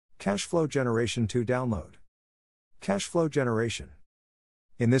Cash Flow Generation 2 download. Cash flow generation.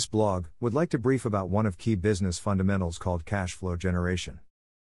 In this blog, would like to brief about one of key business fundamentals called cash flow generation.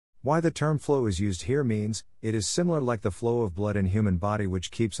 Why the term flow is used here means, it is similar like the flow of blood in human body which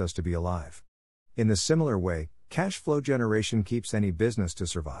keeps us to be alive. In the similar way, cash flow generation keeps any business to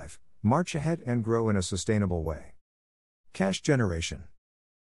survive, march ahead and grow in a sustainable way. Cash generation.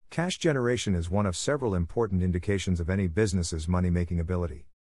 Cash generation is one of several important indications of any business's money-making ability.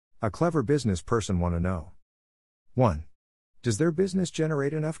 A clever business person want to know. 1. Does their business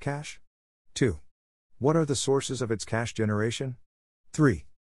generate enough cash? 2. What are the sources of its cash generation? 3.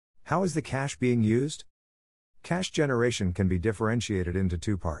 How is the cash being used? Cash generation can be differentiated into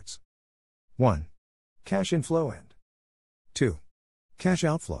two parts. 1. Cash inflow and 2. Cash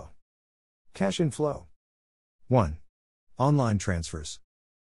outflow. Cash inflow. 1. Online transfers.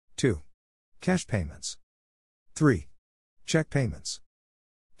 2. Cash payments. 3. Check payments.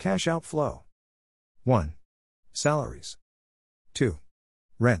 Cash outflow. 1. Salaries. 2.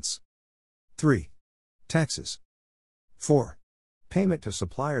 Rents. 3. Taxes. 4. Payment to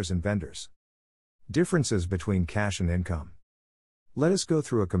suppliers and vendors. Differences between cash and income. Let us go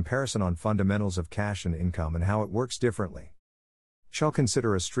through a comparison on fundamentals of cash and income and how it works differently. Shall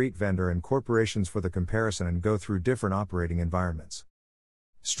consider a street vendor and corporations for the comparison and go through different operating environments.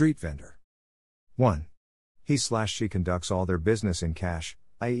 Street vendor. 1. He/she conducts all their business in cash,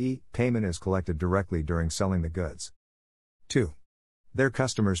 i.e., payment is collected directly during selling the goods. 2. Their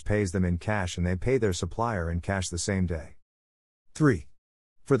customers pays them in cash and they pay their supplier in cash the same day. 3.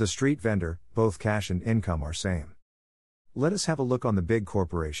 For the street vendor, both cash and income are same. Let us have a look on the big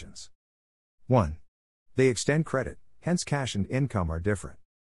corporations. 1. They extend credit, hence cash and income are different.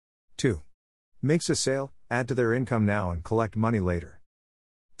 2. Makes a sale, add to their income now and collect money later.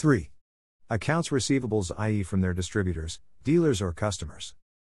 3. Accounts receivables, i.e. from their distributors, dealers or customers.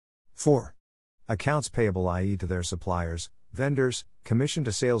 4. Accounts payable, i.e. to their suppliers, vendors, commission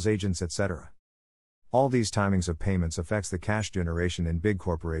to sales agents, etc. All these timings of payments affects the cash generation in big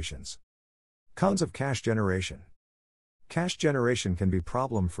corporations. Cons of cash generation. Cash generation can be a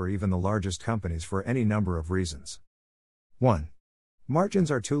problem for even the largest companies for any number of reasons. 1. Margins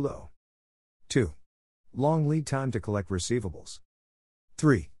are too low. 2. Long lead time to collect receivables.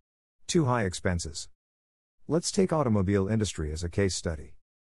 3. Too high expenses. Let's take automobile industry as a case study.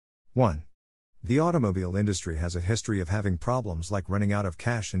 1. The automobile industry has a history of having problems like running out of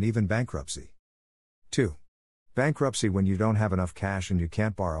cash and even bankruptcy. 2. Bankruptcy when you don't have enough cash and you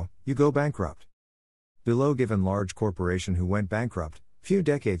can't borrow, you go bankrupt. Below given large corporation who went bankrupt, few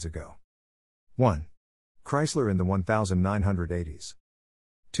decades ago. 1. Chrysler in the 1980s.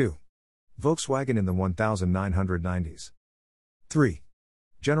 2. Volkswagen in the 1990s. 3.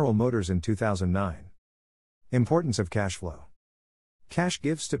 General Motors in 2009. Importance of cash flow. Cash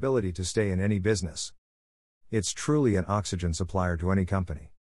gives stability to stay in any business. It's truly an oxygen supplier to any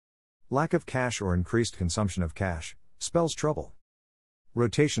company. Lack of cash or increased consumption of cash spells trouble.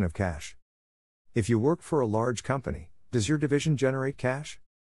 Rotation of cash. If you work for a large company, does your division generate cash?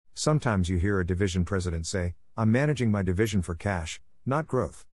 Sometimes you hear a division president say, "I'm managing my division for cash, not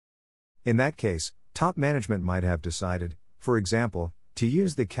growth." In that case, top management might have decided, for example, to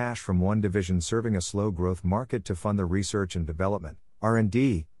use the cash from one division serving a slow growth market to fund the research and development,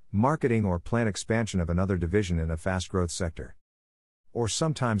 R&D, marketing or plant expansion of another division in a fast growth sector. Or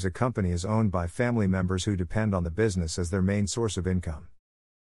sometimes a company is owned by family members who depend on the business as their main source of income.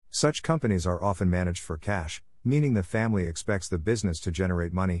 Such companies are often managed for cash, meaning the family expects the business to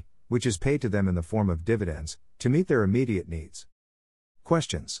generate money, which is paid to them in the form of dividends, to meet their immediate needs.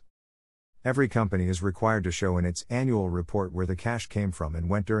 Questions. Every company is required to show in its annual report where the cash came from and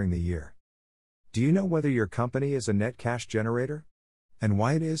went during the year. Do you know whether your company is a net cash generator? And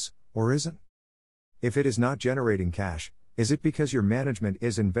why it is, or isn't? If it is not generating cash, is it because your management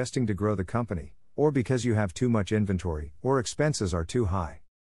is investing to grow the company, or because you have too much inventory, or expenses are too high?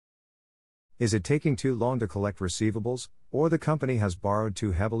 Is it taking too long to collect receivables, or the company has borrowed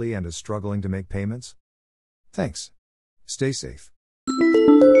too heavily and is struggling to make payments? Thanks. Stay safe.